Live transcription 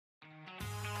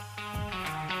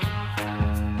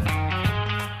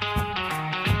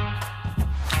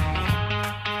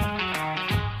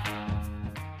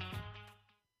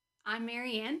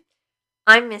Dan.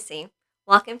 I'm Missy.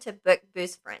 Welcome to Book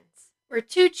Booze Friends. We're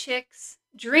two chicks,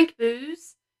 drink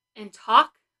booze, and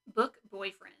talk book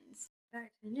boyfriends.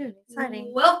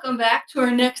 Exciting. Welcome back to our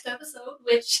next episode,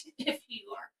 which, if you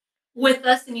are with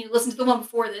us and you listened to the one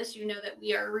before this, you know that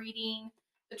we are reading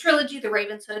the trilogy, The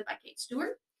Ravenshood by Kate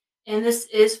Stewart. And this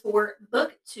is for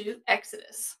Book 2,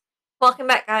 Exodus. Welcome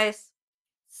back, guys.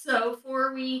 So,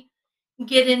 before we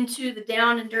get into the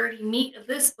down and dirty meat of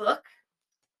this book,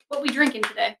 what we drinking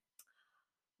today?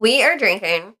 We are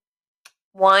drinking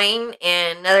wine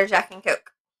and another Jack and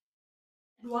Coke.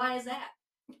 And why is that?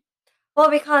 Well,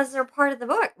 because they're part of the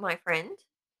book, my friend.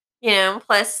 You know,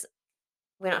 plus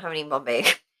we don't have any Bombay.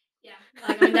 Yeah,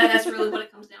 that's really what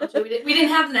it comes down to. We didn't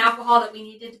have an alcohol that we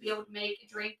needed to be able to make a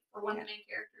drink for one of the main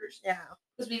characters. Yeah.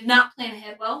 Because we did not plan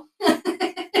ahead well.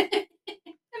 I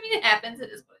mean, it happens.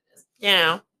 It is what it is. You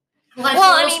know. Life's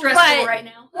a little stressful right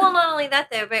now. Well, not only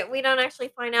that, though, but we don't actually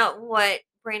find out what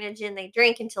brand of gin they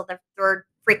drink until the third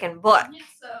freaking book. Yeah,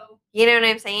 so. You know what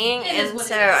I'm saying? And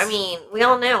so, I mean, we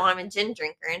all know I'm a gin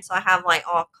drinker, and so I have, like,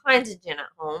 all kinds of gin at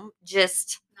home.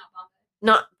 Just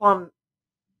not Bombay.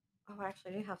 Oh, I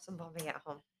actually do have some Bombay at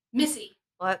home. Missy.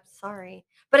 What? Sorry.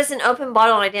 But it's an open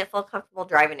bottle, and I didn't feel comfortable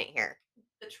driving it here.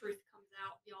 The truth comes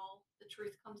out, y'all. The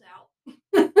truth comes out.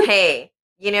 Hey,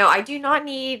 you know, I do not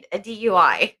need a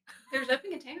DUI. There's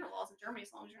open container laws in Germany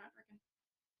as long as you're not drinking.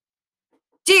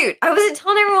 Dude, I wasn't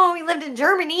telling everyone we lived in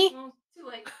Germany. Well, too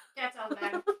late. Cat's out of the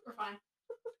bag. We're fine.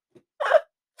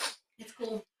 It's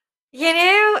cool. You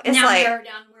know, it's now like we are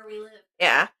down where we live.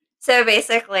 Yeah. So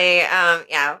basically,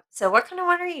 yeah. So what kind of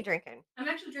wine are you drinking? I'm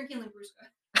actually drinking Lambrusco.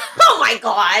 Oh my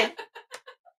god!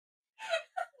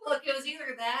 Look, it was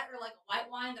either that or like a white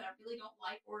wine that I really don't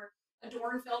like, or a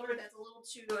Dornfelder that's a little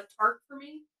too tart for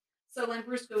me. So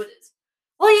Lambrusco it is.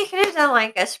 Well, you could have done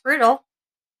like a Sprudel.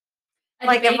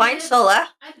 Like a Weinstola.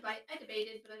 I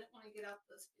debated, but I didn't want to get out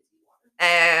this fizzy water.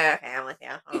 Okay, I'm with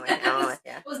you. I'm with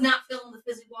you. I was not feeling the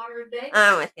fizzy water today.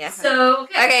 I'm with you. So,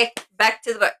 okay, back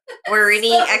to the book. We're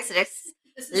reading Exodus.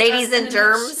 Ladies and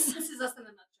Germs. This is us in a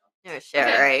nutshell. Oh,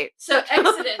 shit, right. So,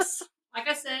 Exodus. Like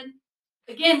I said,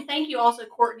 again, thank you also,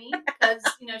 Courtney, because,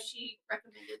 she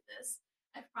recommended this.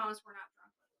 I promise we're not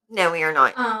drunk. No, we are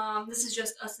not. This is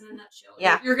just us in a nutshell.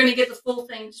 Yeah. You're going to get the full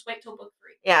thing. Just wait till book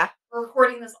 3. Yeah. We're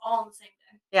recording this all on the same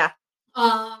day. Yeah.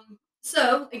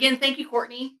 So, again, thank you,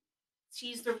 Courtney.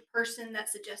 She's the person that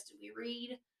suggested we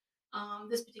read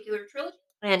this particular trilogy.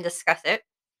 And discuss it.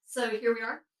 So, here we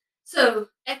are. So,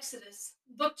 Exodus,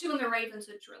 book 2 in the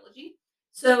Ravenshood trilogy.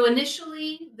 So,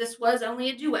 initially, this was only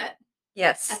a duet.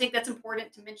 Yes. I think that's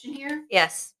important to mention here.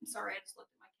 Yes. I'm sorry, I just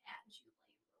looked at my cat and she was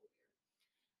laying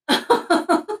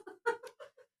real weird.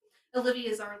 Olivia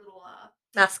is our little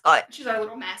mascot. She's our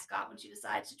little mascot when she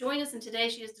decides to join us, and today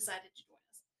she has decided to join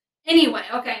us. Anyway,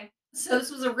 okay. So this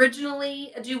was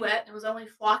originally a duet. It was only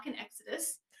Flock and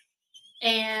Exodus.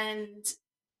 And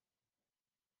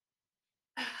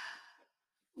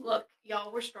look,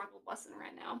 y'all, we're struggle busting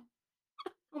right now.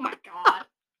 Oh my god.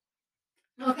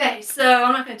 Okay, so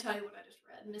I'm not going to tell you what I just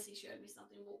read. Missy showed me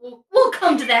something. We'll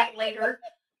come to that later.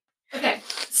 Okay,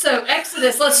 so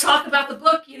Exodus. Let's talk about the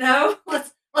book.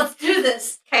 Let's do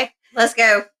this. Okay, let's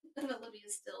go. And Olivia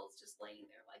still is just laying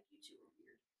there like you two are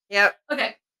weird. Yep.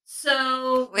 Okay,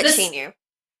 so which she knew.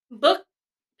 Book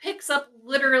picks up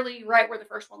literally right where the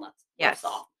first one leaves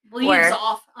off.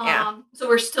 So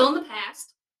we're still in the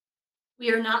past.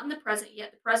 We are not in the present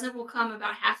yet. The present will come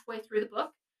about halfway through the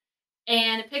book.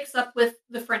 And it picks up with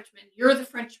the Frenchman. You're the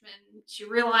Frenchman. She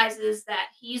realizes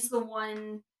that he's the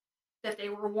one that they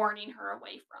were warning her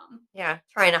away from. Yeah,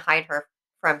 trying to hide her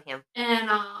from him. And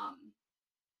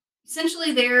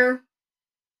essentially they're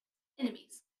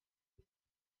enemies.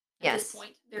 At this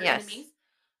point, they're enemies.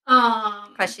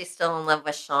 Because she's still in love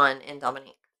with Sean and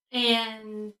Dominique.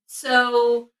 And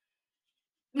so,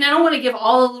 I don't want to give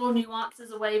all the little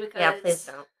nuances away because please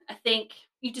don't. I think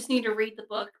you just need to read the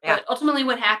book. Yeah. But ultimately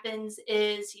what happens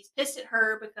is he's pissed at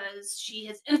her because she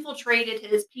has infiltrated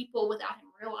his people without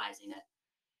him realizing it.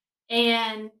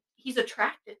 And he's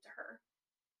attracted to her.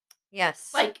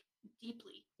 Yes. Like,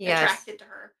 deeply attracted to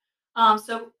her.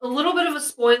 So a little bit of a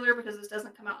spoiler because this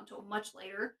doesn't come out until much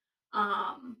later.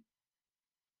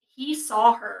 He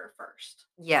saw her first.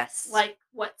 Yes. Like,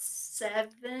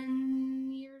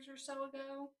 7 years or so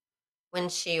ago? When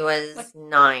she was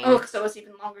 9. Oh, so it's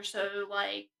even longer. So,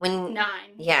 when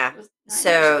 9. Yeah. 9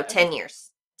 so 10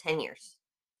 years. 10 years.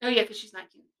 Oh, yeah, because she's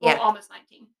 19. Well, almost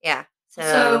 19. Yeah.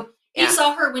 So he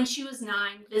saw her when she was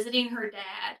 9, visiting her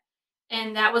dad.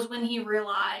 And that was when he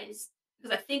realized,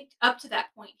 because I think up to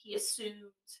that point, he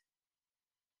assumed.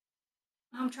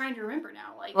 I'm trying to remember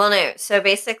now. Well, no. So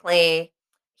basically,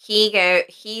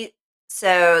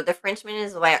 So the Frenchman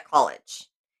is away at college.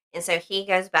 And so he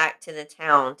goes back to the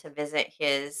town to visit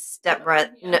his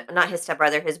stepbrother, no, not his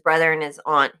stepbrother, his brother and his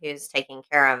aunt who's taking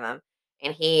care of him.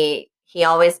 And he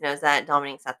always knows that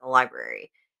Dominique's at the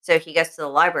library. So he goes to the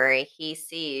library, he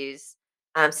sees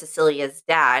Cecilia's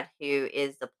dad, who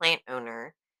is the plant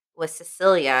owner, with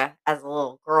Cecilia as a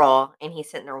little girl, and he's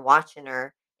sitting there watching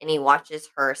her, and he watches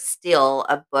her steal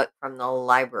a book from the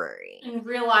library. And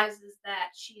realizes that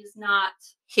she is not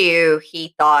who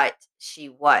he thought she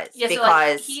was. Yeah,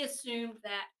 because so he assumed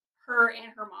that her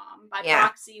and her mom, by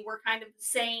proxy, were kind of the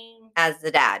same as the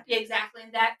dad. Yeah, exactly.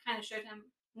 And that kind of showed him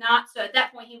not. So at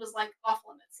that point, he was like off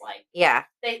limits. Like,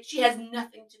 she has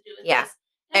nothing to do with this.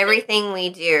 Everything we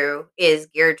do is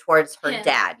geared towards her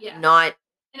dad, not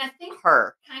and I think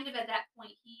her. Kind of at that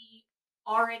point, he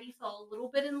already fell a little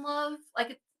bit in love. Like,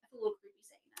 it's a little creepy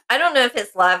saying that. I don't know if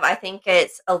it's love. I think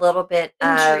it's a little bit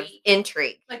of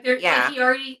intrigue. Like, he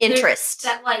already interest.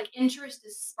 That like interest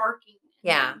is sparking.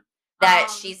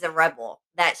 That she's a rebel.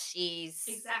 That she's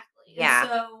exactly. And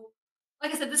so,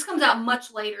 like I said, this comes out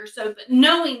much later. So, but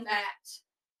knowing that,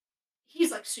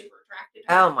 he's like super attracted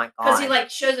to her. Oh my god! Because he like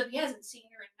shows up. He hasn't seen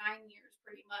her in 9 years,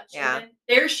 pretty much. Yeah. And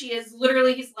there she is.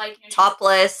 Literally, he's like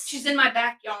topless. She's in my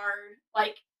backyard,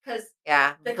 like because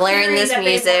blaring this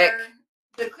music.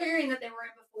 The clearing that they were in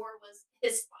before was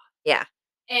his spot. Yeah.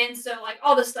 And so, like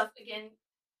all this stuff again,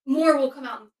 more will come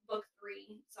out in book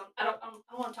 3. So I don't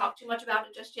want to talk too much about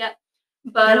it just yet.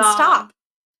 But stop.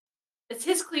 It's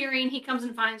his clearing. He comes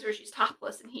and finds her. She's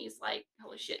topless, and he's like,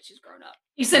 "Holy shit, she's grown up."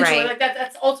 Essentially, like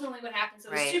that's ultimately what happens.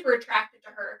 So he's super attracted to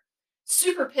her,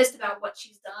 super pissed about what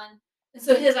she's done, and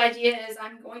so his idea is,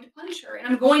 "I'm going to punish her, and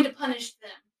I'm going to punish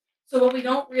them." So what we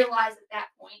don't realize at that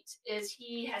point is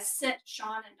he has sent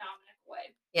Sean and Dominic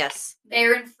away. Yes,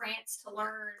 they're in France to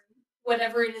learn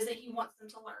whatever it is that he wants them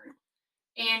to learn,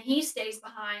 and he stays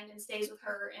behind and stays with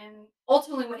her. And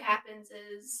ultimately, what happens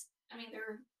is, I mean,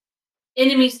 they're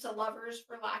enemies to lovers,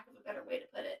 for lack of a better way to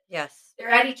put it. Yes. They're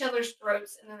at each other's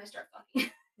throats, and then they start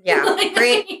fucking. Yeah. like,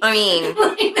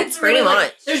 that's pretty really, much.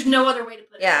 Like, there's no other way to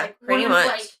put it. Yeah, like, pretty much.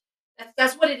 Like,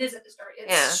 that's what it is at the start.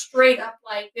 It's straight up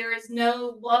like there is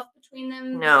no love between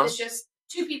them. No. It's just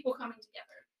two people coming together.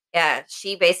 Yeah.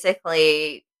 She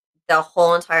basically, the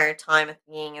whole entire time at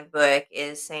the beginning of the book,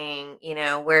 is saying,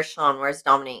 where's Sean? Where's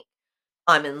Dominique?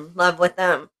 I'm in love with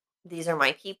them. These are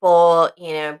my people,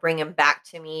 bring them back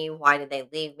to me. Why did they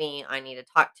leave me? I need to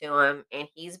talk to him. And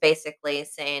he's basically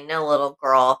saying, no, little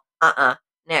girl,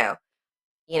 no.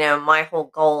 My whole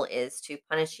goal is to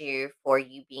punish you for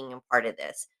you being a part of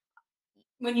this.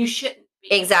 When you shouldn't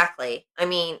be. Exactly. I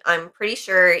mean, I'm pretty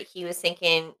sure he was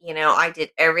thinking, I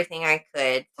did everything I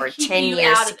could for 10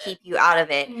 years to keep you out of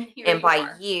it. And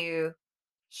by you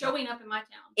showing up in my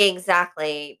town.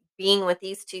 Exactly. Being with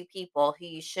these two people who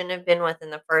you shouldn't have been with in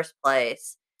the first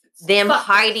place, them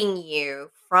hiding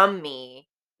you from me.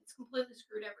 It's completely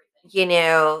screwed everything.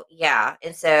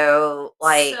 And so,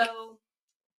 like... So,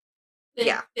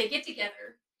 they get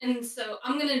together. And so,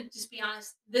 I'm going to just be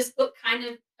honest. This book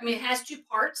it has 2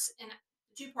 parts, and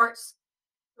the 2 parts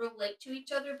relate to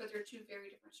each other, but they're 2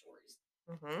 very different stories.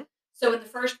 Mm-hmm. So, in the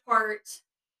first part,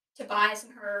 Tobias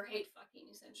and her hate fucking,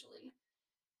 essentially.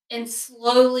 And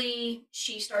slowly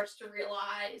she starts to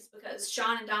realize, because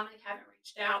Sean and Dominic haven't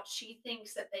reached out, she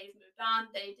thinks that they've moved on.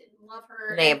 They didn't love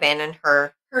her. They abandoned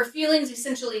her. Her feelings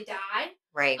essentially die.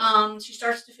 Right. She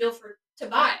starts to feel for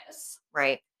Tobias.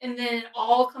 Right. And then it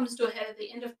all comes to a head at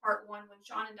the end of part 1 when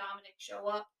Sean and Dominic show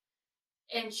up.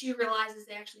 And she realizes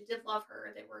they actually did love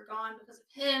her. They were gone because of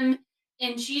him.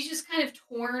 And she's just kind of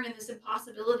torn in this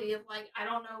impossibility of like, I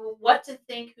don't know what to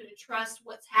think, who to trust,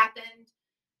 what's happened.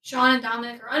 Sean and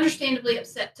Dominic are understandably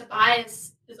upset.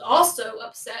 Tobias is also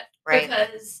upset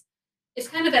because it's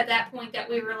kind of at that point that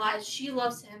we realize she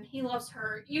loves him, he loves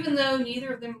her, even though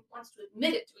neither of them wants to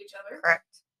admit it to each other.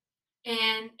 Correct.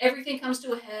 And everything comes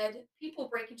to a head. People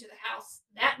break into the house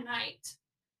that night.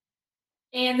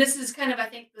 And this is kind of, I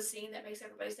think, the scene that makes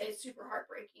everybody say it's super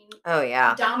heartbreaking. Oh,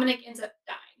 yeah. Dominic ends up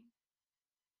dying.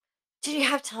 Did you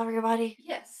have to tell everybody?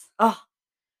 Yes. Oh.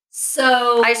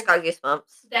 So I just got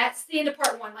goosebumps. That's the end of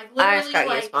part 1. Like, literally, I just got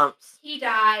goosebumps. He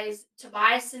dies.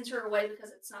 Tobias sends her away because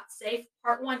it's not safe.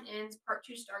 Part 1 ends. Part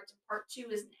 2 starts. And part 2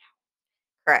 is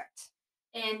now. Correct.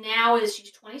 And now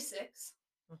she's 26.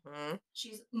 Mm-hmm.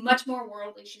 She's much more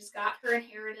worldly. She's got her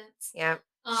inheritance. Yeah.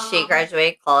 She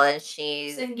graduated college.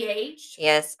 She's engaged.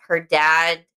 Yes. Her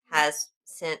dad has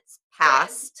since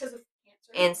passed. Because of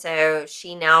cancer. And so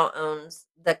she now owns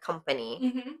the company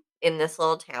mm-hmm. in this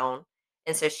little town.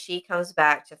 And so she comes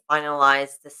back to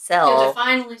finalize the sell. Yeah, to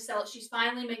finally sell it. She's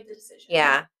finally made the decision.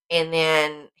 Yeah. and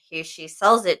then who she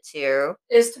sells it to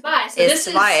is Tobias. So this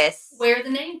Tobias. Is where the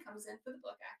name comes in for the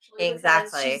book, actually.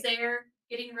 Exactly. She's there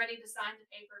getting ready to sign the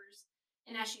papers,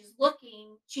 and as she's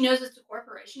looking, she knows it's a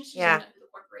corporation. She doesn't know who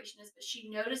the corporation is, but she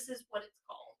notices what it's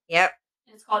called. Yep.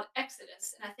 And it's called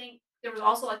Exodus, and I think there was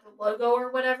also like the logo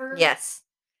or whatever. Yes.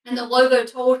 And the logo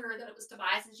told her that it was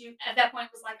Tobias, and she at that point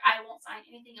was like, "I won't sign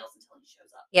anything else until he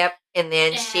shows up." Yep. And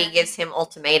then she gives him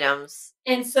ultimatums,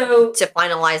 and so to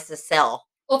finalize the sale.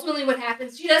 Ultimately, what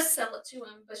happens? She does sell it to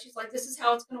him, but she's like, "This is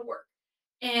how it's going to work."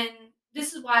 And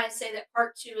this is why I say that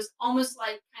part 2 is almost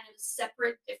like kind of a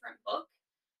separate, different book,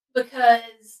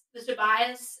 because the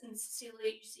Tobias and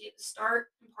Cecilia you see at the start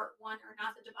in part 1 are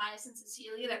not the Tobias and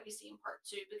Cecilia that we see in part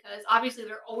 2, because obviously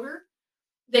they're older.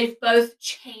 They've both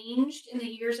changed in the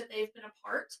years that they've been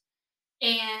apart,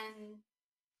 and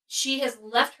she has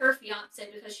left her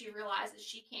fiance because she realizes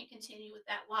she can't continue with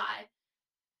that lie.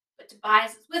 But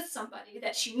Tobias is with somebody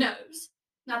that she knows.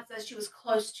 Not that she was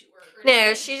close to her.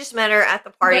 No, she just met her at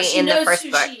the party in the first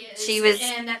book. She was,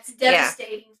 and that's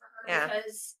devastating for her, Yeah.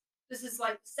 because this is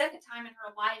like the second time in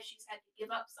her life she's had to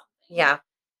give up something. Yeah.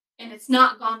 And it's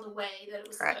not gone the way that it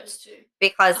was supposed to.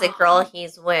 Because the girl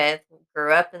he's with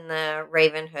grew up in the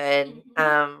Ravenhood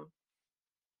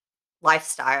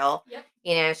lifestyle. Yep.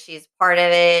 You know, she's part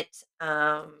of it.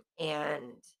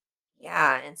 And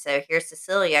yeah, and so here's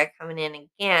Cecilia coming in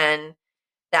again,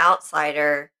 the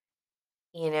outsider,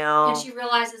 you know. And she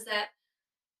realizes that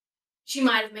she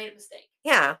might have made a mistake.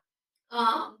 Yeah.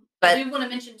 But I do want to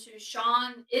mention too,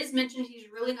 Sean is mentioned. He's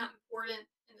really not important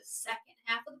in the second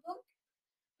half of the book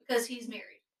because he's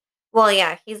married. Well,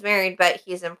 yeah, he's married, but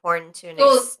he's important to an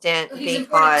extent he's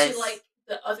important to like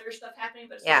the other stuff happening,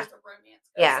 but as far as the romance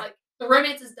goes, like the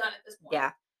romance is done at this point.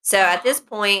 Yeah. So at this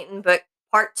point in book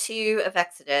part 2 of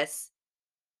Exodus,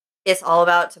 it's all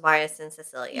about Tobias and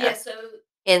Cecilia. Yeah. So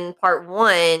in part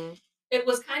 1, it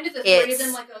was kind of the three of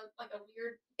them, like a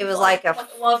weird. It was like a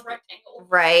love rectangle.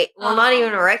 Right. Well, not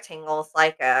even a rectangle. It's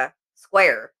like a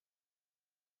square.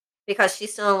 Because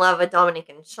she's still in love with Dominic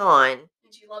and Sean.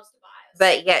 And she loves Tobias.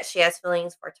 But yet she has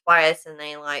feelings for Tobias, and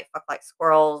they like fuck like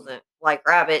squirrels and like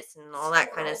rabbits and all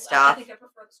that kind of stuff. I think I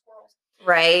prefer the squirrels.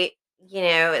 Right. You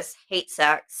know, it's hate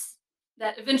sex.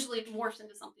 That eventually morphs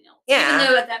into something else. Yeah. Even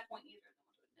though at that point neither of them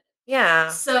would admit it. Yeah.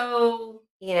 So.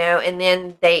 You know, and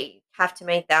then they have to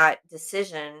make that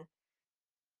decision.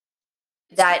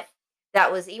 That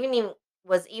was even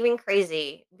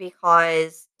crazy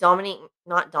because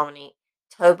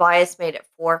Tobias made it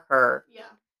for her. Yeah.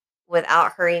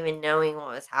 Without her even knowing what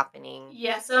was happening.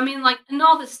 Yeah, so I mean, like, and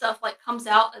all this stuff like comes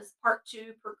out as part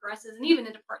 2 progresses, and even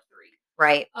into part 3.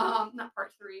 Right. Not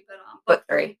part 3, but book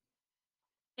 3.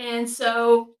 And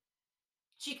so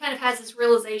she kind of has this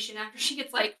realization after she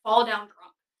gets like fall down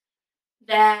drunk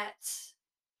that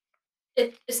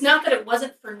it's not that it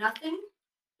wasn't for nothing,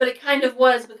 but it kind of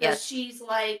was, because she's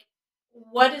like,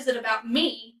 what is it about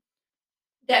me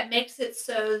that makes it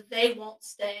so they won't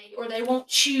stay or they won't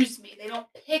choose me? They don't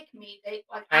pick me. They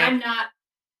like I'm not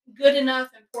good enough,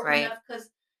 important enough.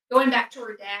 Because going back to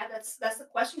her dad, that's the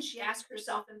question she asked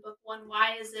herself in book 1.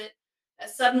 Why is it that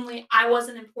suddenly I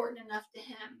wasn't important enough to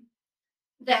him?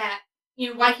 That, you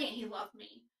know, why can't he love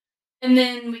me? And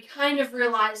then we kind of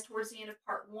realized towards the end of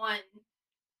part 1,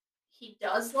 he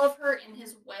does love her in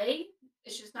his way.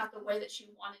 It's just not the way that she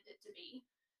wanted it to be.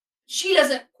 She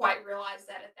doesn't quite realize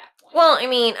that at that point. Well, I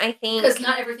mean, I think because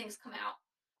not everything's come out.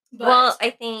 But well,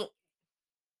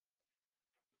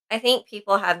 I think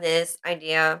people have this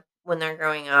idea when they're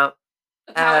growing up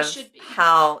of how it should be.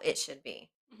 How it should be,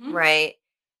 right?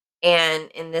 And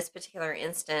in this particular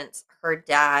instance, her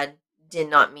dad did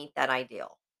not meet that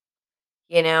ideal.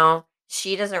 You know,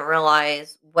 she doesn't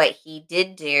realize what he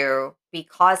did do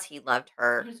because he loved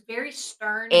her. He was very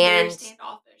stern and very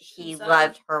standoffish. He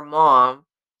loved her mom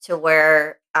to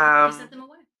where he sent them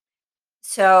away.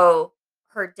 So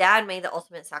her dad made the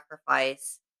ultimate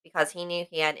sacrifice because he knew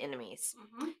he had enemies.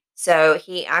 So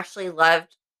he actually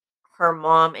loved her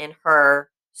mom and her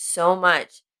so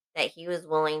much that he was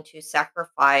willing to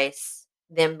sacrifice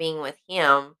them being with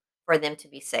him for them to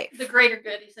be safe. The greater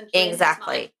good, essentially.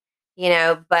 Exactly. You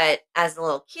know, but as a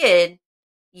little kid,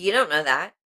 you don't know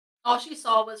that. All she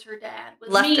saw was her dad was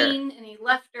mean, and he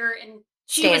left her, and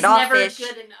she was never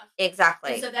good enough.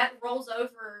 Exactly. And so that rolls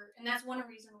over, and that's one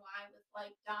reason why with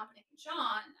like Dominic and Sean,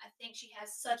 I think she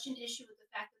has such an issue with the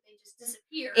fact that they just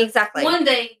disappear. Exactly. One,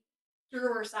 they threw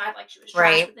her aside like she was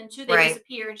trash, but then 2, they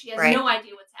disappear, and she has no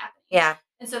idea what's happening. Yeah.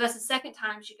 And so that's the second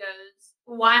time she goes,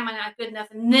 why am I not good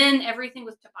enough? And then everything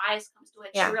with Tobias comes to a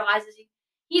head. Yeah. She realizes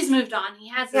he's moved on. He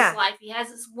has this life. He has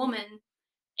this woman,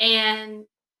 and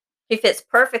he fits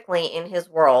perfectly in his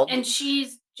world. And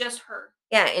she's Just her.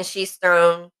 Yeah, and she's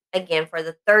thrown again for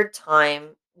the third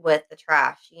time with the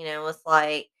trash. It's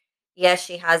like, yes,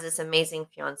 she has this amazing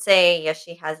fiance. Yes,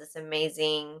 she has this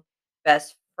amazing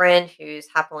best friend who's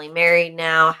happily married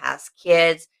now, has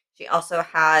kids. She also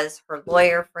has her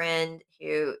lawyer friend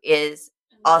who is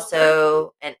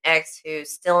also an ex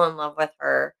who's still in love with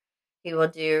her.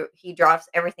 He drops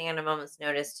everything at a moment's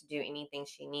notice to do anything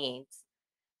she needs.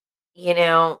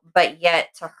 But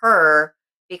yet to her,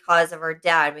 because of her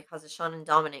dad, because of Sean and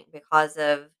Dominic, because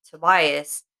of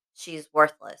Tobias, she's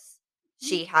worthless.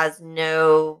 She has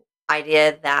no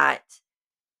idea that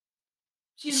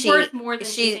she's worth more than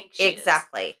she thinks she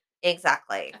exactly.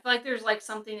 Exactly. I feel like there's like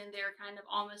something in there kind of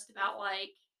almost about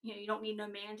like, you don't need no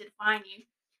man to define you.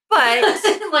 But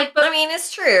but I mean,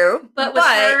 it's true. But with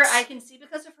her, I can see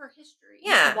because of her history.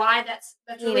 Yeah. Why that's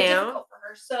really difficult for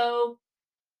her. So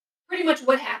pretty much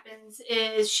what happens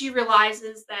is she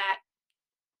realizes that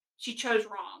she chose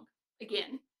wrong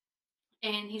again.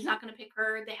 And he's not going to pick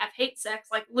her. They have hate sex,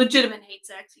 like legitimate hate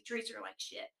sex. He treats her like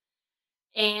shit.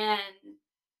 And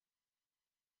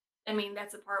I mean,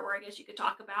 that's the part where I guess you could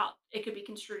talk about it could be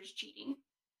construed as cheating,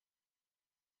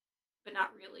 but not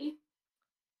really.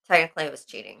 Technically, it was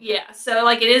cheating. Yeah, so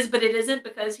like it is, but it isn't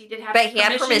because he did have. But he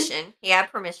had permission. He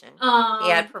had permission. He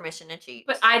had permission to cheat.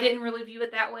 But I didn't really view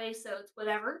it that way, so it's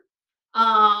whatever.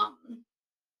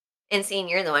 And seeing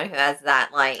you're the one who has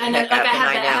that I know, like I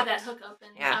had that hookup,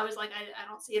 and I was like, I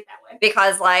don't see it that way.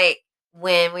 Because like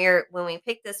when we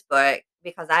picked this book,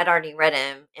 because I'd already read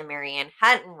him and Marianne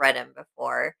hadn't read him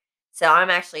before, so I'm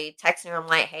actually texting her. I'm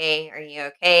like, hey, are you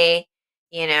okay?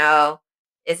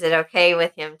 Is it okay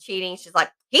with him cheating? She's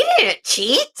like, he didn't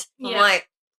cheat. I'm like,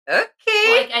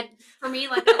 okay. Like for me,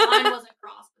 like the line wasn't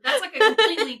crossed, but that's like a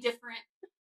completely different,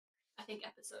 I think,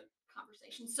 episode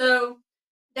conversation. So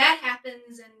that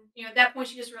happens, and at that point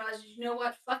she just realizes, you know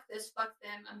what, fuck this, fuck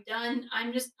them, I'm done.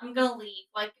 I'm gonna leave.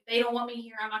 Like if they don't want me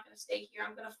here, I'm not gonna stay here.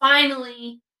 I'm gonna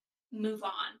finally move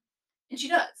on. And she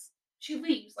does. She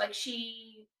leaves. Like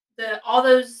all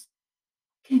those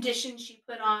conditions she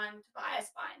put on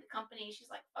Tobias buying the company, she's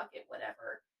like, fuck it,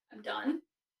 whatever, I'm done.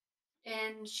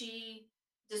 And she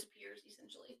disappears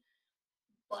essentially.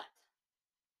 But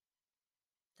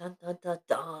dun, dun, dun,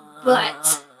 dun.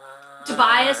 But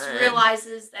Tobias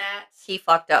realizes that he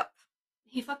fucked up.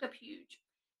 He fucked up huge.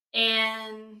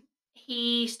 And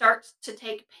he starts to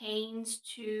take pains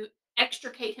to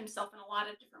extricate himself in a lot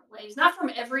of different ways. Not from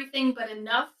everything, but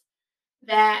enough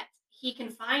that he can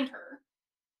find her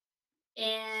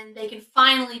and they can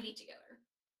finally be together.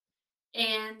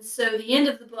 And so the end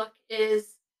of the book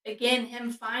is, again,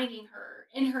 him finding her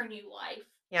in her new life.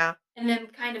 Yeah. And then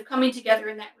kind of coming together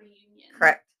in that reunion.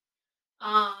 Correct.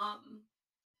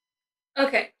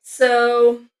 Okay,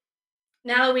 so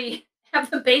now that we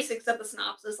have the basics of the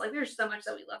synopsis, like there's so much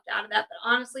that we left out of that, but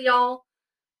honestly, y'all,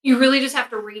 you really just have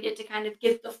to read it to kind of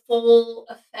get the full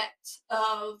effect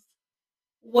of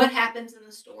what happens in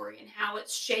the story and how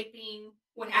it's shaping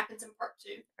what happens in part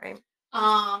 2. Right.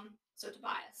 So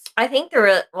Tobias. I think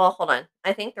hold on.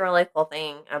 I think the really cool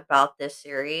thing about this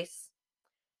series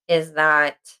is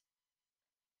that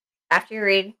after you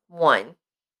read 1,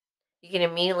 you can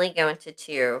immediately go into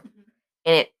 2,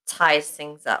 and it ties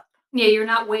things up. Yeah, you're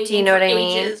not waiting. Do you know what I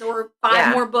mean? Or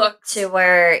 5 more books to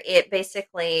where it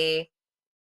basically,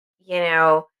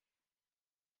 you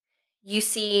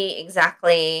see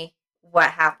exactly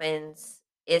what happens.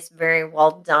 It's very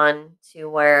well done to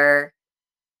where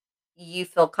you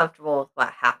feel comfortable with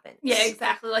what happens. Yeah,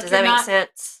 exactly. Like, does that make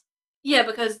sense? Yeah,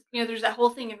 because there's that whole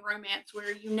thing in romance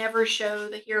where you never show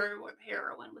the hero or the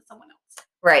heroine with someone else.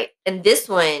 Right, and this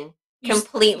one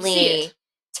completely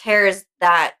tears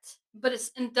that. But it's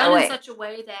done in such a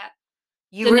way that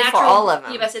you root for all of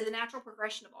them. Yeah, I said the natural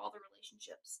progression of all the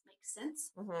relationships makes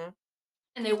sense,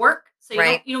 and they work. So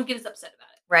you don't get as upset about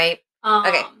it. Right.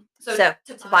 Okay. So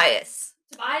Tobias.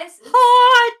 Tobias is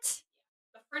hot.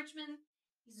 A Frenchman.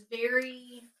 He's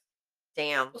very.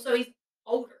 Damn. Well, so he's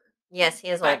older. Yes, he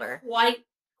is older. Quite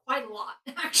a lot,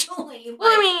 actually. Well,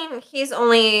 I mean, he's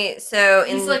only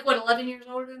he's like what, 11 years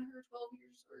older than her, 12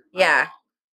 years. Yeah.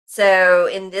 So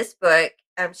in this book,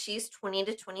 she's 20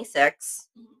 to 26,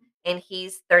 and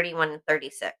he's 31 to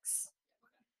 36.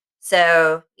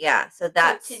 So yeah, so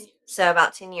that's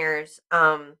about 10 years.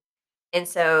 And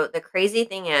so the crazy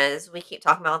thing is, we keep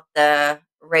talking about the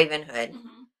Ravenhood.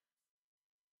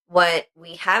 What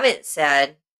we haven't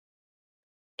said,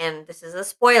 and this is a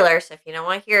spoiler, so if you don't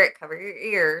want to hear it, cover your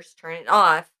ears, turn it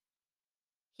off.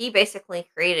 He basically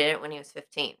created it when he was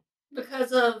 15.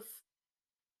 Because of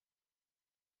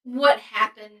what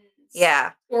happened.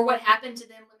 Yeah. Or what happened to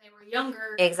them when they were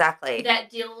younger. Exactly. That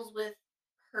deals with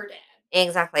her dad.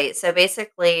 Exactly. So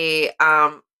basically,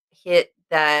 hit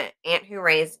the aunt who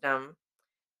raised him,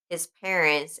 his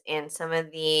parents, and some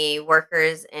of the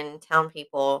workers and town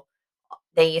people,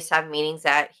 they used to have meetings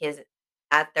at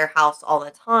their house all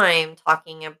the time,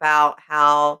 talking about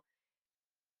how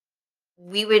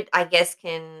we would, I guess,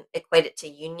 can equate it to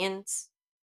unions.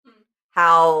 Mm.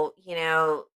 How,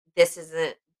 this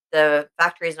isn't, the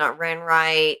factory's not run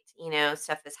right,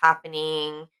 stuff is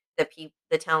happening,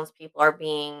 the townspeople are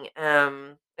being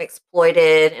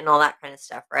exploited and all that kind of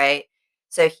stuff, right?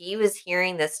 So he was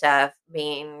hearing this stuff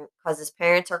being, because his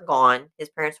parents are gone, his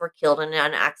parents were killed in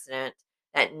an accident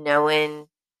that no one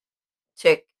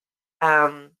took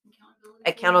um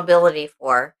accountability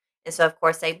for. And so of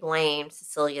course they blamed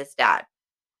Cecilia's dad,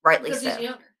 rightly because he's so. the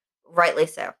owner. Rightly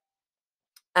so.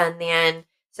 And then,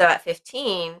 so at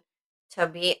 15,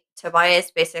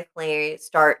 Tobias basically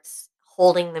starts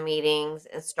holding the meetings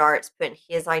and starts putting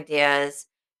his ideas,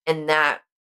 and that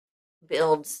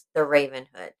builds the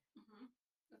Ravenhood. Mm-hmm.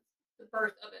 The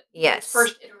birth of it. Yes. Its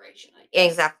first iteration, I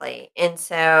guess. Exactly. And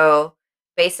so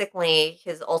basically,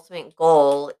 his ultimate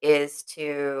goal is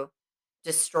to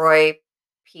destroy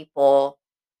people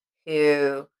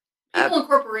who. People and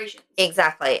corporations.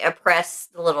 Exactly. Oppress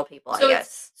the little people, so I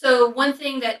guess. So one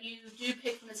thing that you do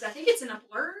pick from this, I think it's in a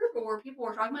blurb or people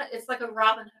were talking about, it's like a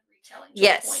Robin Hood retelling.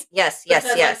 Yes. Yes. Because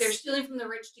like they're stealing from the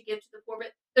rich to give to the poor,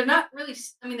 but they're not really,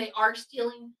 I mean, they are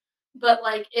stealing, but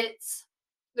like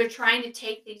they're trying to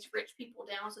take these rich people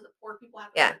down so the poor people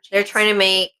have a better chance. They're trying to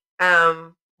make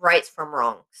rights from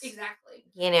wrongs. Exactly.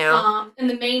 And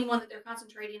the main one that they're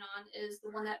concentrating on is the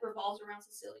one that revolves around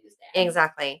Cecilia's dad.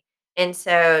 Exactly. And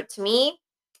so to me,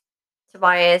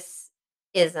 Tobias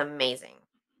is amazing.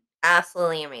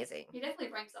 Absolutely amazing. He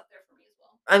definitely ranks up there for me as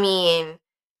well. I mean,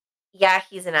 yeah,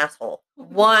 he's an asshole.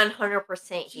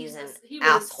 100% he's an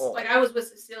asshole. Like, I was with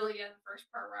Cecilia in the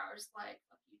first part where I was like,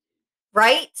 fuck you.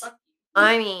 Right? Fuck you.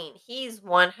 I mean, he's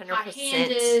 100%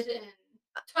 high-handed and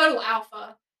total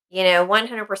alpha.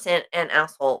 100% an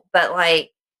asshole. But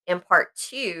like in part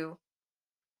 2,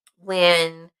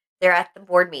 when they're at the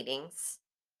board meetings,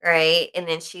 right? And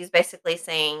then she's basically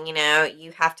saying,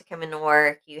 you have to come into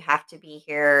work, you have to be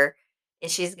here. And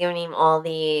she's giving him all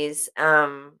these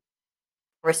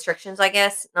restrictions, I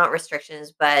guess. Not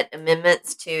restrictions, but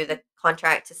amendments to the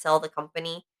contract to sell the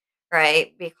company,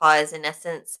 right? Because in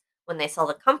essence, when they sell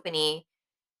the company,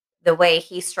 the way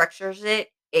he structures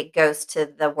it, it goes to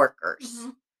the workers,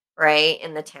 right?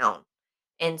 In the town.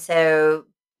 And so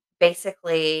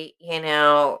basically,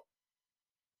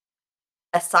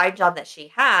 a side job that she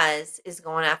has is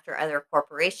going after other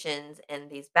corporations and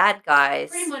these bad guys.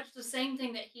 Pretty much the same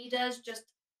thing that he does, just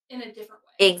in a different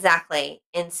way. Exactly.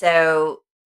 And so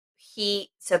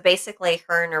basically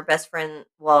her and her best friend,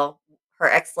 well, her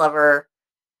ex-lover,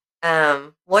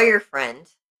 lawyer friend,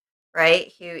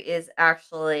 right, who is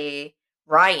actually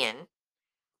Ryan,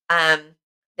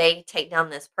 they take down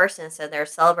this person, so they're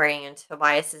celebrating, and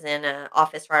Tobias is in an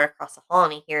office right across the hall,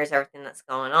 and he hears everything that's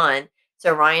going on.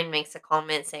 So Ryan makes a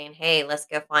comment saying, "Hey, let's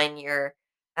go find your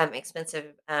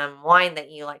expensive wine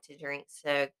that you like to drink,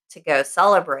 so to go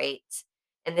celebrate."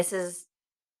 And this is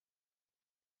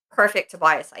perfect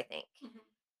Tobias, I think. Mm-hmm.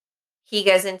 He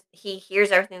goes in, he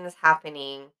hears everything that's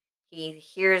happening. He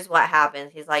hears what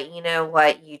happens. He's like, "You know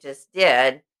what you just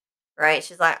did?" Right?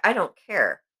 She's like, "I don't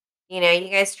care. You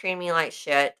guys treat me like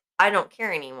shit. I don't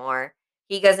care anymore."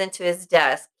 He goes into his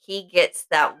desk. He gets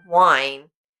that wine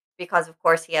because, of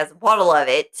course, he has a bottle of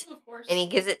it. Of course. And he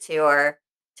gives it to her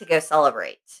to go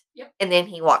celebrate. Yep. And then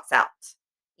he walks out.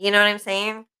 You know what I'm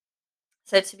saying?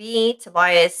 So to be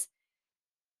Tobias,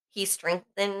 he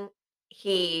strengthened,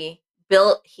 he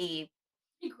built, he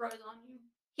grows on you.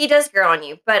 He does grow on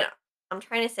you. But I'm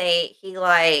trying to say he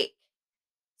like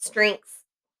strengthens.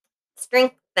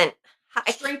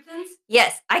 Strengthens?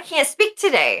 Yes, I can't speak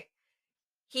today.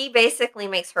 He basically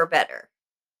makes her better.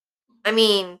 I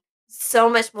mean, so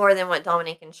much more than what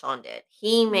Dominic and Sean did.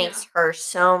 He makes her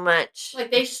so much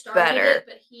like they started better. It,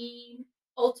 but he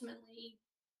ultimately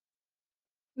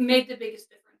made the biggest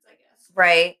difference, I guess.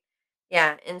 Right?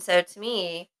 Yeah. And so to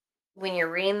me, when you're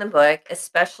reading the book,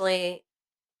 especially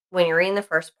when you're reading the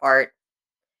first part,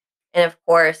 and of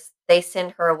course they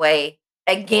send her away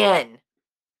again,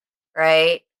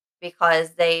 right?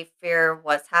 Because they fear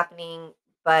what's happening,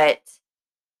 but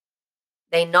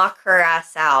they knock her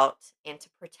ass out, and to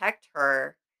protect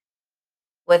her,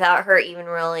 without her even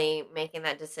really making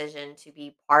that decision to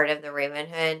be part of the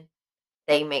Ravenhood,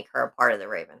 they make her a part of the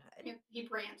Ravenhood. He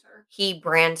brands her. He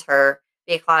brands her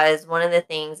because one of the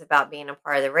things about being a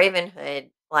part of the Ravenhood,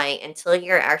 like until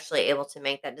you're actually able to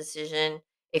make that decision,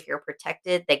 if you're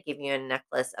protected, they give you a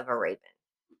necklace of a raven.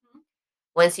 Mm-hmm.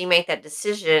 once you make that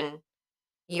decision,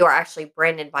 you are actually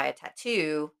branded by a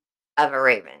tattoo of a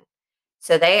raven.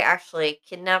 So they actually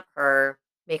kidnap her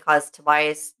because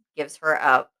Tobias gives her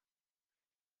up.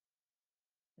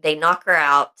 They knock her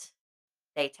out,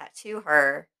 they tattoo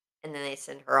her, and then they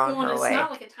send her on her it's way.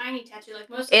 not like a tiny tattoo like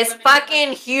most. It's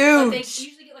fucking huge. Like they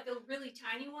usually get like a really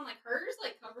tiny one. Like hers,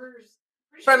 like covers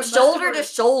from shoulder to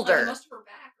shoulder, like most of her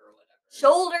back or whatever,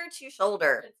 shoulder to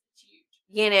shoulder. It's huge,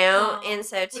 and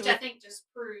so which I think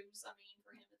just proves. I mean,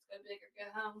 for him, it's go big or go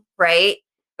home, right?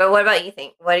 But what about you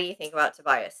think? What do you think about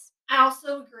Tobias? I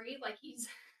also agree. Like he's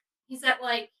that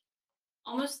like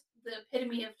almost the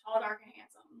epitome of tall, dark, and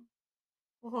handsome.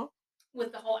 Mm-hmm.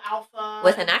 With the whole alpha.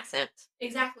 With an accent.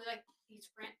 Exactly, like he's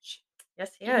French.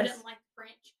 Yes, he is. Who doesn't like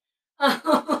French?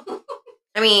 I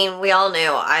mean, we all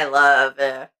know I love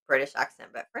a British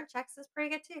accent, but French accent's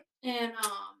pretty good too. And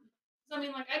so I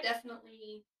mean, like I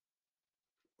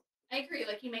agree.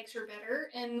 Like he makes her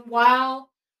better, and while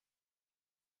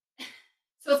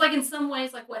so it's like in some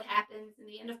ways, like what happens in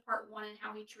the end of part 1 and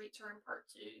how he treats her in part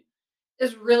 2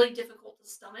 is really difficult to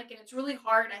stomach, and it's really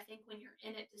hard, I think, when you're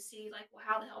in it to see like, well,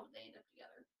 how the hell did they end up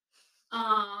together?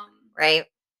 Right.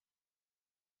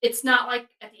 It's not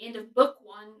like at the end of book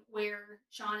 1 where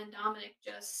Sean and Dominic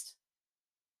just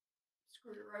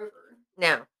screwed her over.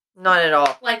 No, not at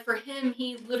all. Like for him,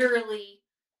 he literally,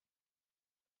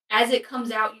 as it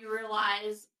comes out, you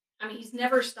realize, I mean, he's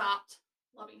never stopped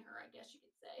loving her, I guess you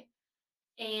could say.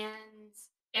 And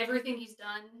everything he's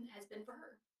done has been for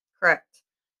her. Correct.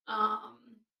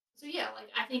 So yeah, like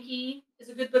I think he is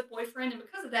a good book boyfriend, and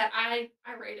because of that, I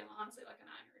rate him honestly like a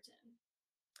 9 or a 10.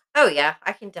 Oh yeah,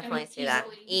 I can definitely see that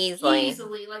easily.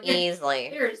 Like easily.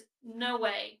 There is no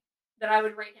way that I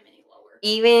would rate him any lower.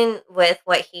 Even with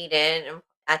what he did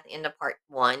at the end of part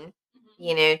 1,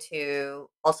 to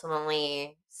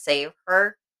ultimately save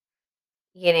her.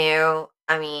 I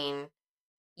mean,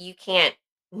 you can't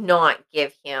not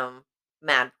give him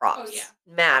mad props. Oh yeah,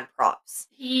 mad props.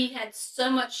 He had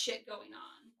so much shit going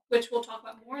on, which we'll talk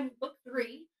about more in book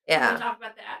 3. Yeah, we'll talk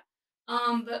about that.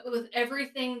 But with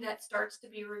everything that starts to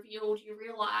be revealed, you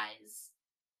realize,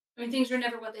 I mean, things are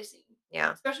never what they seem.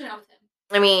 Yeah, especially not with him.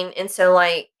 I mean, and so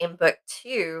like in book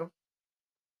 2,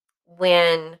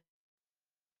 when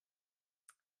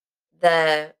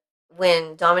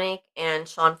Dominic and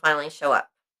Sean finally show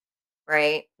up,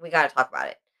 right? We got to talk about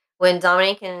it. When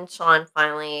Dominic and Sean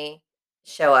finally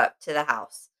show up to the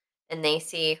house and they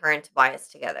see her and Tobias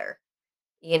together,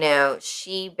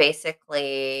 she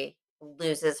basically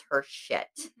loses her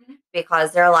shit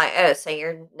because they're like, oh, so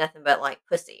you're nothing but like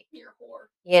pussy. You're a whore.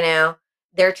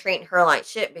 They're treating her like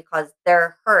shit because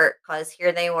they're hurt because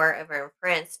here they were over in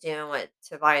France doing what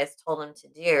Tobias told them to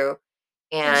do.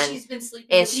 And she's been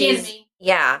sleeping with the enemy.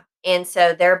 Yeah. And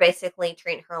so they're basically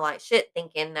treating her like shit,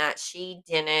 thinking that she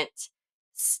didn't.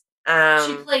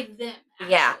 She played them.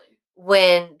 Actually. Yeah.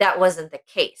 When that wasn't the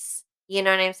case. You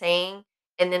know what I'm saying?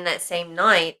 And then that same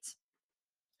night.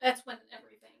 That's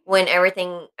when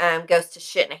everything goes to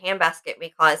shit in a handbasket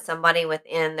because somebody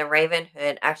within the Raven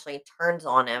Hood actually turns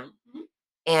on him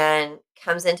and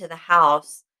comes into the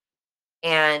house.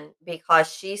 And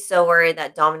because she's so worried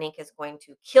that Dominic is going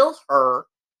to kill her,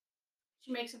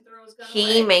 she makes him throw his gun away.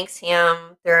 He makes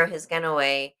him throw his gun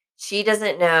away. She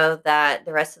doesn't know that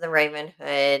the rest of the Raven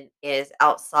Hood is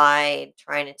outside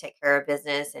trying to take care of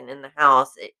business and in the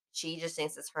house. She just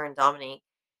thinks it's her and Dominic.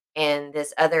 And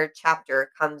this other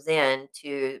chapter comes in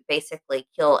to basically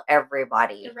kill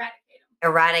everybody.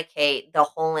 Eradicate the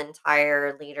whole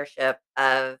entire leadership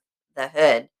of the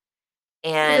Hood.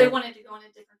 And they wanted to go in a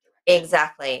different direction.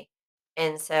 Exactly.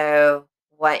 And so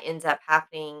what ends up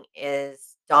happening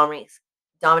is Dominic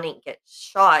gets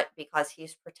shot because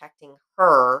he's protecting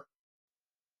her,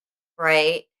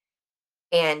 right?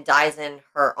 And dies in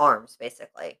her arms,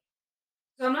 basically.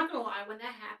 So I'm not going to lie, when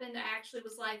that happened, I actually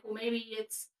was like, well, maybe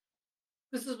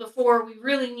this was before we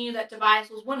really knew that Tobias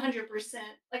was 100%.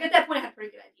 Like at that point, I had a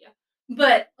pretty good idea.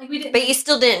 But like we didn't. But you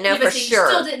still didn't know for sure.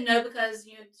 You still didn't know because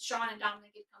Sean and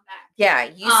Dominic had come back. Yeah,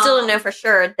 you still didn't know for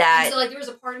sure that. So like there was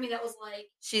a part of me that was like,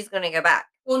 she's gonna go back.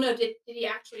 Well, no, did he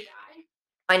actually die?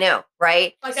 I know,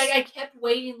 right? Like I kept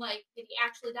waiting. Like, did he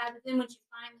actually die? But then when she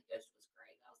finally goes to his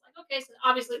grave, I was like, okay, so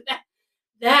obviously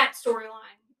that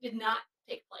storyline did not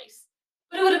take place.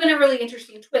 But it would have been a really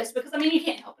interesting twist because I mean, you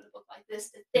can't help in a book like this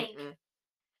to think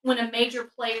when a major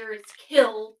player is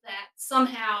killed that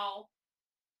somehow,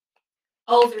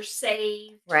 they're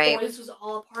saved. Right. Or this was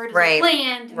all a part of the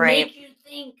plan to make you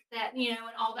think that, and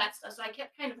all that stuff. So I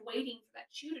kept kind of waiting for that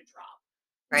shoe to drop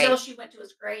until she went to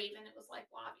his grave, and it was like,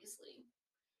 well, obviously.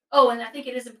 Oh, and I think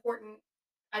it is important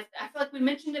I feel like we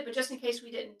mentioned it, but just in case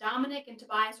we didn't, Dominic and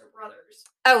Tobias are brothers.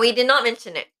 Oh, we did not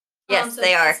mention it. Yes, so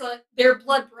they are. it's like they're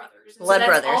blood brothers. And blood so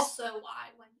that's brothers. also why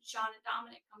when Sean and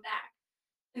Dominic come back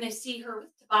and they see her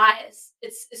with Tobias,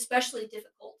 it's especially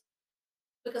difficult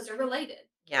because they're related.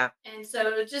 Yeah. And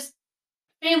so just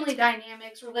family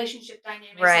dynamics, relationship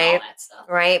dynamics, and Right. all that stuff.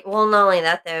 Right. Well, not only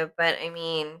that though, but I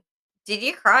mean, did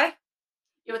you cry?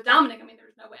 Yeah, with Dominic, I mean,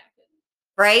 there's no way I couldn't.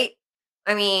 Right?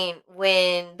 I mean,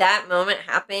 when that moment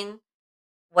happened,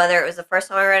 whether it was the first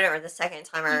time I read it or the second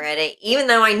time I read it, even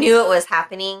though I knew it was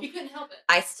happening, You couldn't help it.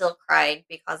 I still cried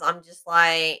because I'm just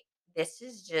like, this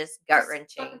is just gut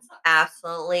wrenching,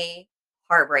 absolutely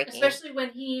heartbreaking. Especially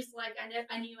when he's like,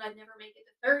 I knew I'd never make it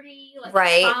to 30. Like,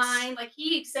 right? It's fine. Like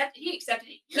he accepted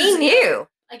it. He knew.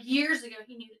 Like years ago,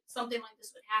 he knew that something like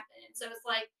this would happen, and so it's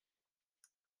like.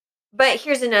 But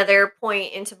here's another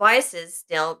point in Tobias's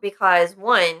still, because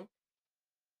one,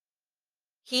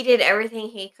 he did everything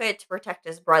he could to protect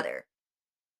his brother.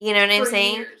 You know what I'm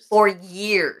saying? Years. For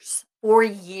years. For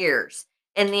years.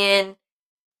 And then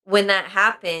when that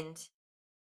happened,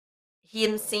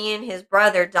 him seeing his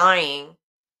brother dying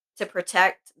to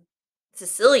protect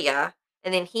Cecilia,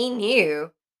 and then he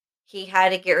knew he had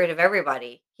to get rid of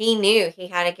everybody. He knew he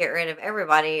had to get rid of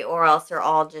everybody, or else they're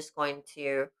all just going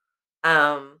to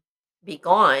be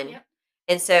gone. Yep.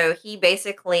 And so he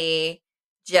basically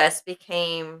just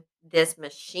became this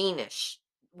machine,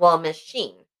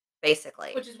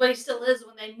 basically. Which is what he still is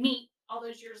when they meet all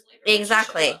those years later.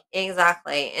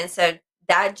 Exactly. And so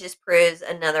that just proves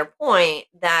another point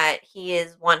that he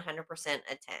is 100%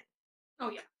 a 10.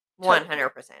 Oh, yeah.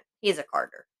 100%. He's a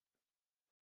Carter.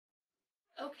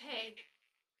 Okay.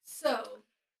 So.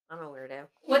 I'm a weirdo.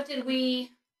 What did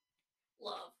we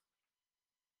love?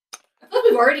 I feel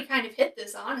like we've already kind of hit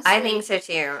this, honestly. I think so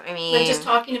too. I mean, like just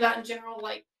talking about in general,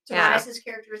 like Tobias's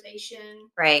characterization,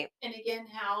 right? And again,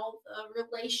 how the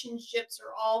relationships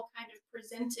are all kind of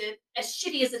presented as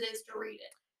shitty as it is to read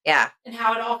it. Yeah, and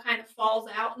how it all kind of falls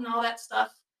out and all that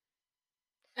stuff.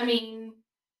 I mean,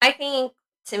 I think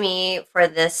to me for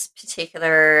this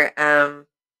particular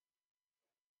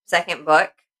second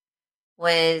book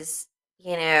was,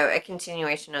 a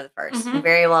continuation of the 1st. Mm-hmm.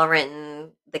 Very well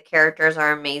written. The characters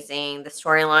are amazing. The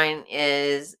storyline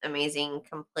is amazing.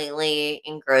 Completely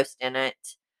engrossed in it.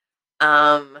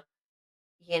 I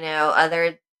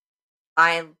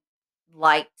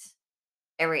liked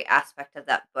every aspect of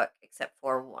that book except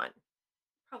for one.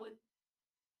 Probably.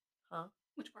 Huh?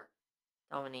 Which part?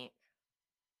 Dominique.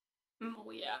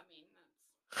 Oh yeah, I mean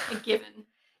that's a given.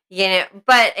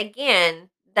 But again,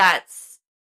 that's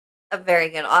a very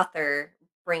good author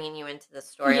bringing you into the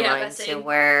storyline to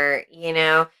where,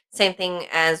 same thing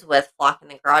as with Flock in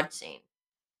the Garage Scene.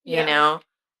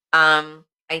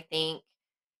 I think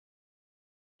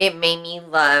it made me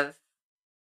love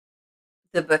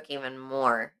the book even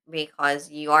more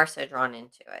because you are so drawn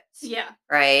into it. Yeah.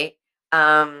 Right?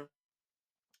 I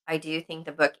do think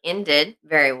the book ended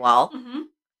very well. Mm-hmm.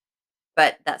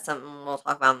 But that's something we'll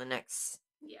talk about in the next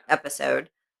episode.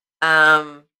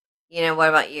 What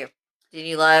about you? Did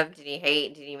you love? Did you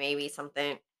hate? Did you maybe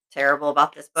something terrible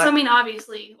about this book? So, I mean,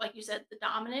 obviously, like you said, the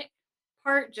Dominic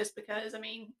part, just because,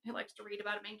 he likes to read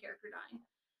about a main character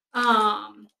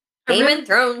dying. Game of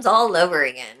Thrones all over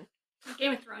again.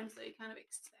 Game of Thrones, they kind of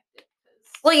expect it.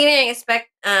 Well, you didn't expect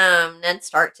Ned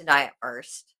Stark to die at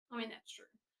first. I mean, that's true.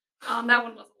 That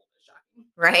one was a little bit shocking.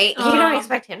 Right? You don't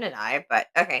expect him to die, but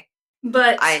okay.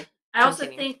 But I also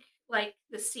think, like,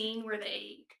 the scene where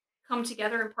they come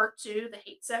together in part 2, the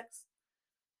hate sex.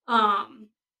 Again,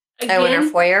 in her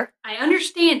foyer? I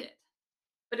understand it.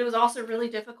 But it was also really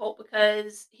difficult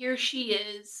because here she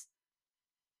is.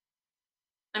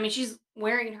 She's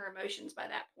wearing her emotions by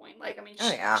that point. Like,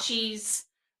 she's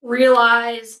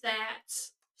realized that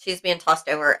she's being tossed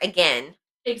over again.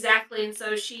 Exactly. And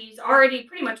so she's already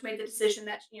pretty much made the decision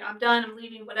that, I'm done, I'm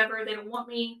leaving, whatever, they don't want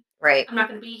me. Right. I'm not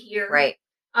going to be here. Right.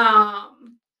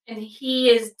 And he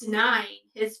is denying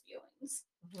his feelings.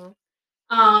 Mm-hmm.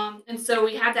 And so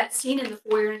we have that scene in the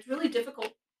foyer, and it's really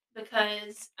difficult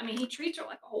because, he treats her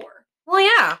like a whore. Well,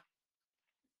 yeah.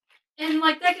 And,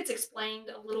 like, that gets explained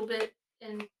a little bit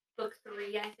in book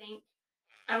 3, I think.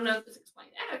 I don't know if it's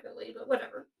explained adequately, but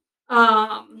whatever.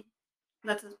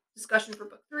 That's a discussion for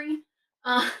book 3.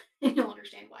 You'll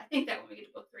understand why I think that when we get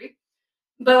to book 3.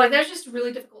 But, like, that's just a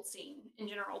really difficult scene in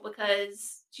general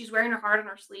because she's wearing her heart on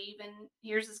her sleeve, and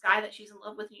here's this guy that she's in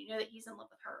love with, and you know that he's in love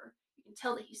with her. You can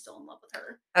tell that he's still in love with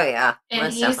her. Oh, yeah. And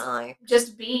most he's definitely.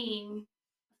 just being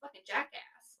a fucking jackass.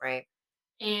 Right.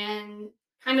 And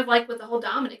kind of like with the whole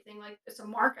Dominic thing, like, it's a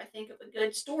mark, I think, of a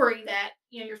good story that,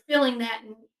 you're feeling that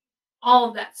and all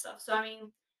of that stuff. So,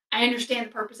 I understand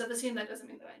the purpose of the scene. That doesn't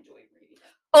mean that I enjoy reading it.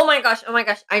 Oh my gosh. Oh my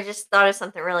gosh. I just thought of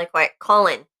something really quick.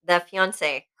 Colin, the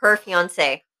fiance, her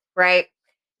fiance, right?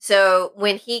 So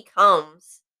when he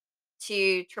comes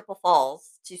to Triple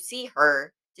Falls to see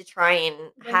her to try and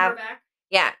Win her back?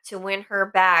 Yeah, to win her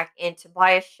back, and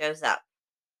Tobias shows up,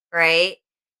 right?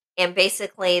 And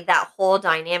basically that whole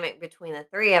dynamic between the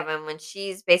three of them, when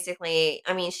she's basically,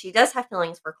 I mean, she does have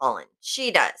feelings for Colin. She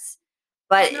does.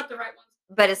 But it's not the right ones.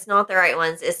 But it's not the right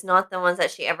ones. It's not the ones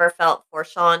that she ever felt for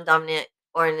Sean, Dominic,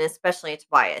 or and especially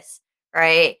Tobias,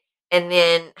 right? And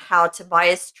then how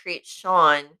Tobias treats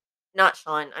Sean, not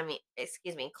Sean, I mean,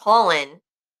 excuse me, Colin,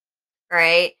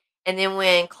 right? And then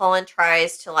when Colin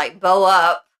tries to like bow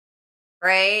up,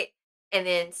 right? And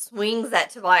then swings at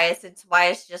Tobias, and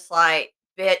Tobias just like,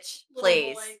 bitch,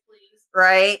 please. Boy, please.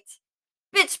 Right?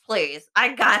 Bitch, please.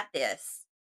 I got this.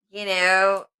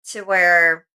 To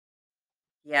where,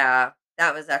 yeah,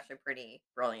 that was actually pretty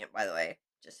brilliant, by the way.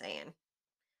 Just saying.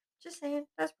 Just saying.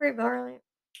 That's pretty brilliant.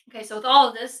 Okay, so with all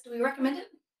of this, do we recommend it?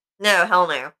 No, hell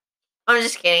no. I'm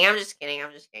just kidding. I'm just kidding.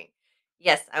 I'm just kidding.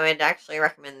 Yes, I would actually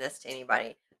recommend this to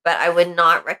anybody, but I would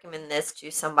not recommend this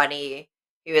to somebody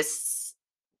who is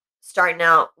starting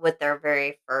out with their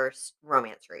very first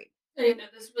romance read. You know,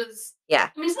 this was. Yeah.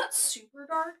 I mean, it's not super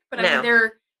dark, but I mean,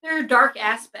 there are dark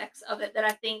aspects of it that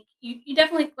I think you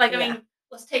definitely like. I mean,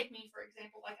 let's take me for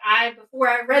example. Like before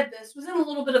I read this, was in a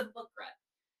little bit of a book rut,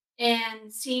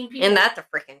 and seeing people. And that's the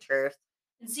freaking truth.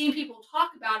 And seeing people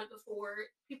talk about it before,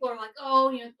 people are like, "Oh,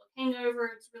 you know, the book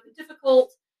Hangover, it's really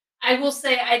difficult." I will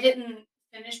say, I didn't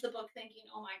finish the book thinking,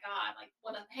 "Oh my god, like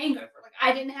what a hangover!" Like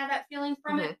I didn't have that feeling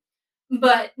from it.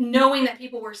 But knowing that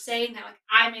people were saying that, like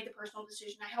I made the personal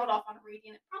decision, I held off on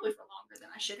reading it probably for longer than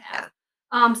I should have,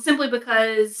 simply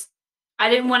because I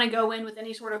didn't want to go in with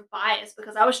any sort of bias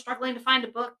because I was struggling to find a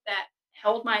book that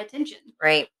held my attention.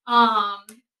 Right.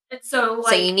 And so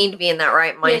you need to be in that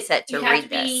right mindset to read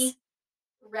this. Be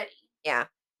ready. Yeah.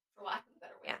 For lack of a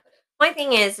better way to put it. My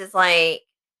thing is like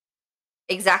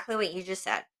exactly what you just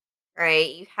said,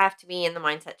 right? You have to be in the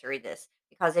mindset to read this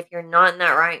because if you're not in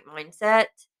that right mindset,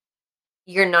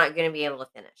 you're not going to be able to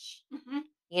finish. Mm-hmm.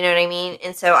 You know what I mean?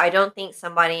 And so I don't think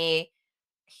somebody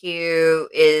who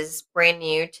is brand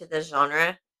new to the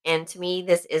genre, and to me,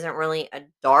 this isn't really a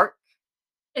dark.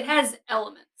 It has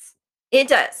elements. It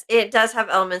does. It does have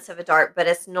elements of a dark, but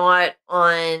it's not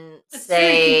on, it's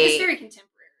very contemporary.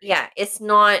 Yeah, it's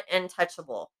not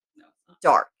untouchable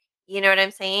dark. You know what I'm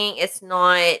saying? It's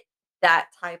not that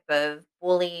type of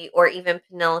bully or even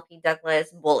Penelope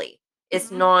Douglas bully. It's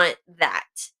not that,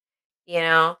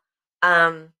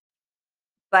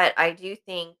 But I do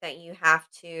think that you have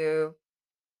to,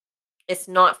 it's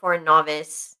not for a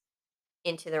novice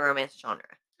into the romance genre.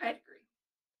 I agree.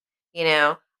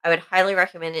 I would highly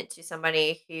recommend it to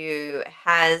somebody who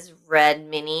has read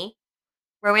many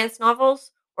romance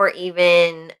novels or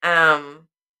even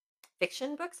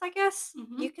fiction books, I guess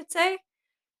you could say.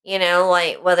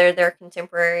 Like whether they're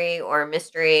contemporary or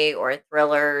mystery or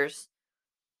thrillers.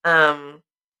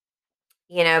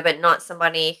 But not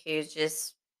somebody who's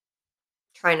just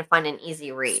trying to find an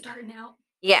easy read. Starting out.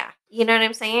 Yeah. You know what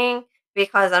I'm saying?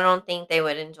 Because I don't think they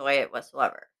would enjoy it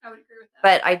whatsoever. I would agree with that.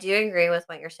 But I do agree with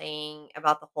what you're saying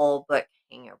about the whole book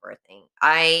hangover thing.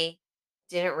 I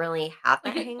didn't really have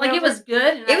that hangover. Like it was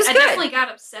good. And I definitely got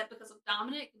upset because of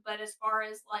Dominic. But as far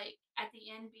as like at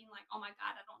the end being like, oh my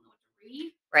God, I don't know what to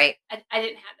read. Right. I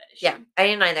didn't have that issue. Yeah, I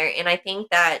didn't either. And I think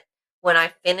that when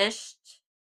I finished,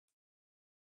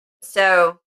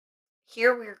 so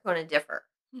here we're going to differ,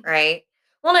 right?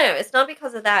 Well, no, it's not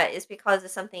because of that. It's because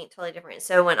of something totally different.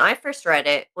 So when I first read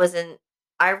it,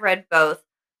 I read both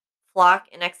Flock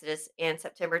and Exodus in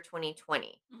September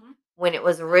 2020 when it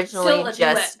was originally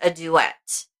just a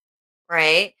duet,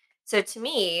 right? So to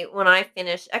me, when I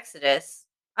finished Exodus,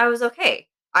 I was okay.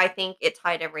 I think it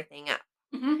tied everything up.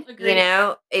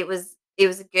 Agreed. It was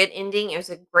a good ending. It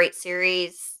was a great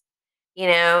series,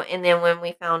 and then when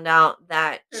we found out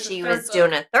that she was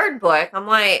doing a third book, I'm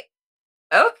like,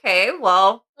 okay,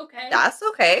 well, that's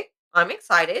okay. I'm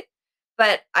excited.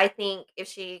 But I think if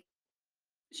she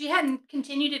hadn't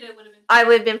continued it, it would have been. I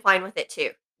would have been fine with it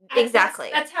too. Exactly.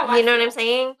 That's how I know what I'm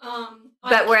saying?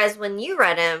 But whereas when you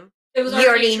read them, you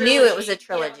already knew it was a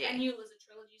trilogy. I knew it was a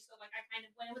trilogy, so like I kind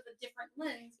of went with a different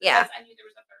lens because I knew there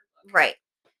was a third book. Right.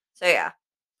 So yeah.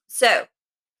 So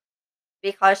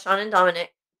because Sean and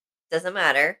Dominic doesn't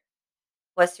matter,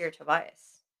 what's your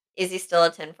Tobias? Is he still a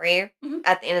 10 for you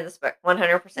at the end of this book?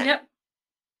 100%. Yep.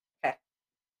 Okay.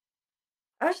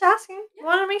 I was just asking. I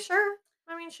want to make sure.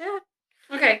 I mean, shit.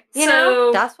 Okay.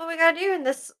 So that's what we gotta do in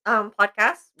this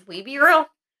podcast. We be real.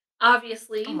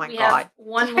 Obviously. Oh my God. Have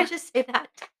one Did I just say that?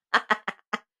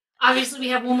 Obviously, we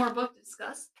have one more book to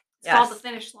discuss. It's called The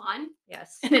Finish Line.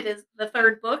 Yes. And it is the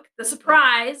third book, the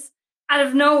surprise, out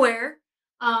of nowhere,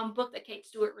 book that Kate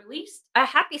Stewart released. A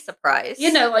happy surprise.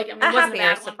 Like, it wasn't a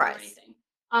bad surprise. Or anything.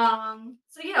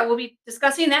 So yeah, we'll be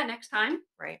discussing that next time.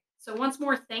 Right. So once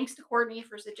more, thanks to Courtney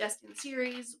for suggesting the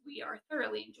series. We are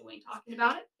thoroughly enjoying talking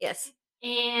about it. Yes.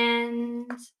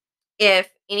 And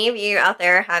if any of you out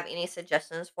there have any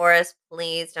suggestions for us,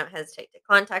 please don't hesitate to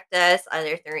contact us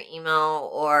either through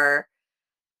email or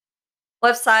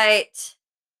website,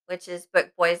 which is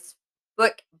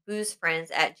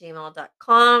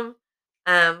bookboozefriends@gmail.com.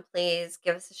 Please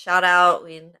give us a shout out.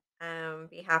 We'd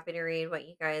be happy to read what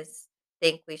you guys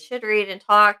think we should read and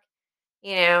talk,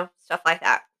 stuff like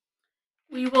that.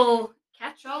 We will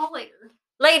catch y'all later.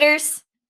 Laters.